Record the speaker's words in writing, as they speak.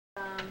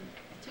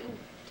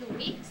2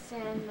 weeks,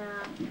 and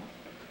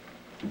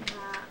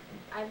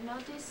I've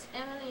noticed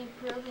Emily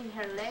improving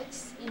her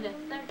legs in the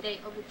third day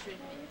of the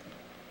treatment.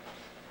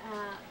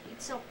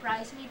 It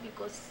surprised me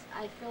because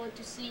I thought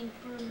to see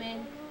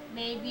improvement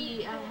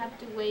maybe I have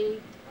to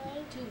wait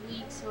 2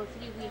 weeks or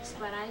 3 weeks,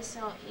 but I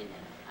saw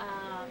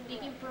a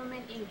big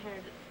improvement in her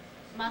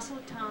muscle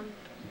tone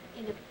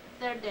in the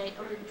third day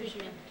of the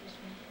treatment.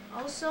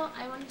 Also,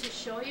 I want to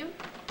show you.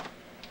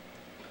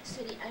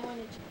 Sorry, I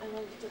want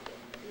to get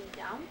me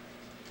down.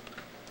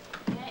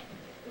 Okay,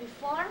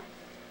 before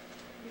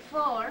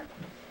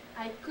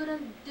I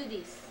couldn't do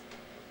this.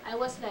 I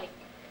was like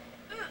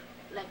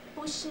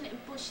pushing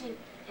and pushing,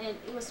 and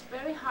it was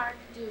very hard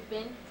to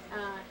bend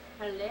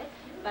her leg.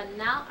 But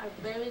now are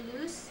very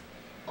loose.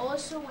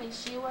 Also, when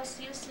she was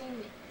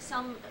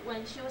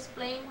when she was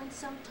playing with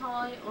some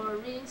toy or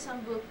reading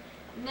some book,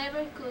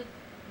 never could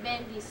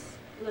bend this.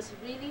 It was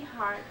really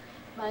hard.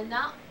 But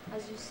now,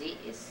 as you see,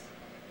 it's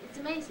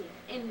amazing,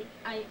 and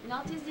I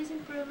noticed this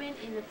improvement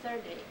in the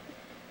third day.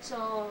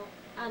 So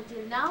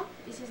until now,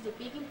 this is the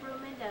big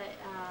improvement that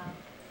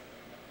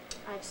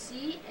I've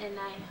seen, and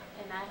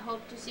I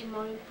hope to see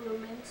more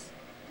improvements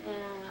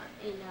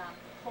in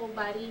whole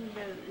body,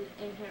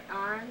 in her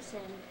arms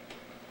and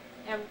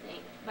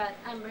everything. But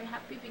I'm very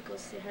happy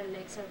because her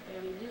legs are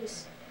very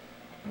loose,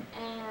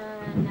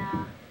 and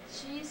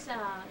she's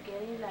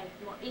getting like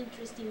more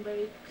interesting,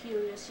 very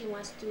curious. She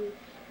wants to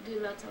do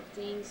lots of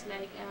things.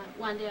 Like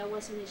one day I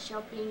was in the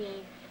shopping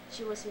and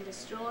she was in the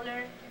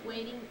stroller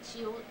waiting.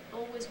 She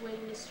always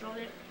waiting in the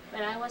stroller,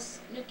 but I was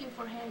looking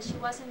for her and she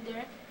wasn't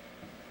there.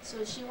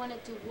 So she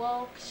wanted to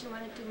walk, she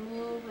wanted to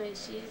move, and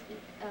she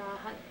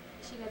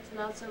got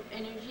lots of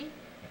energy.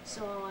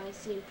 So I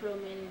see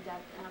improvement in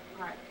that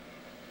part.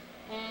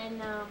 And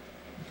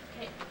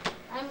okay,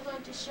 I'm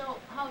going to show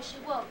how she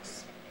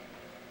walks.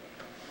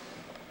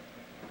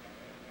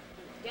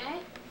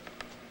 Okay.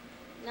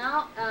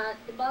 Now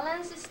the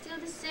balance is still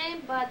the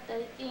same, but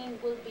I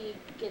think will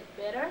get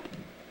better.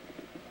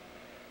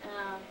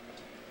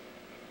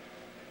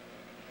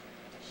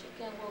 She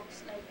can walk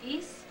like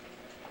this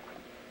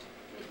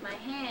with my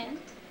hand,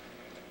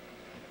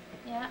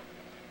 yeah,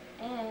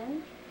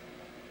 and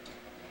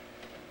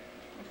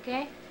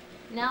okay.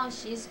 Now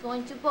she's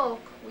going to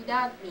walk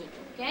without me.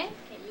 Okay,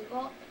 can you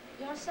go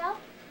yourself?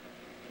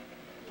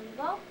 Can you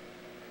go?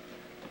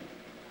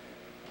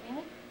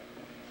 Okay.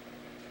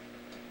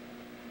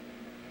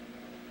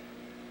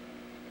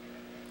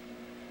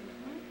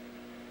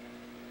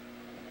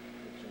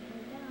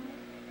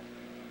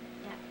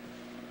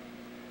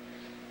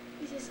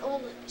 This is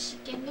all she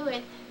can do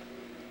it.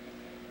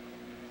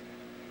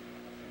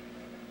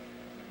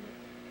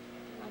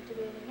 Want to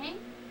do it again?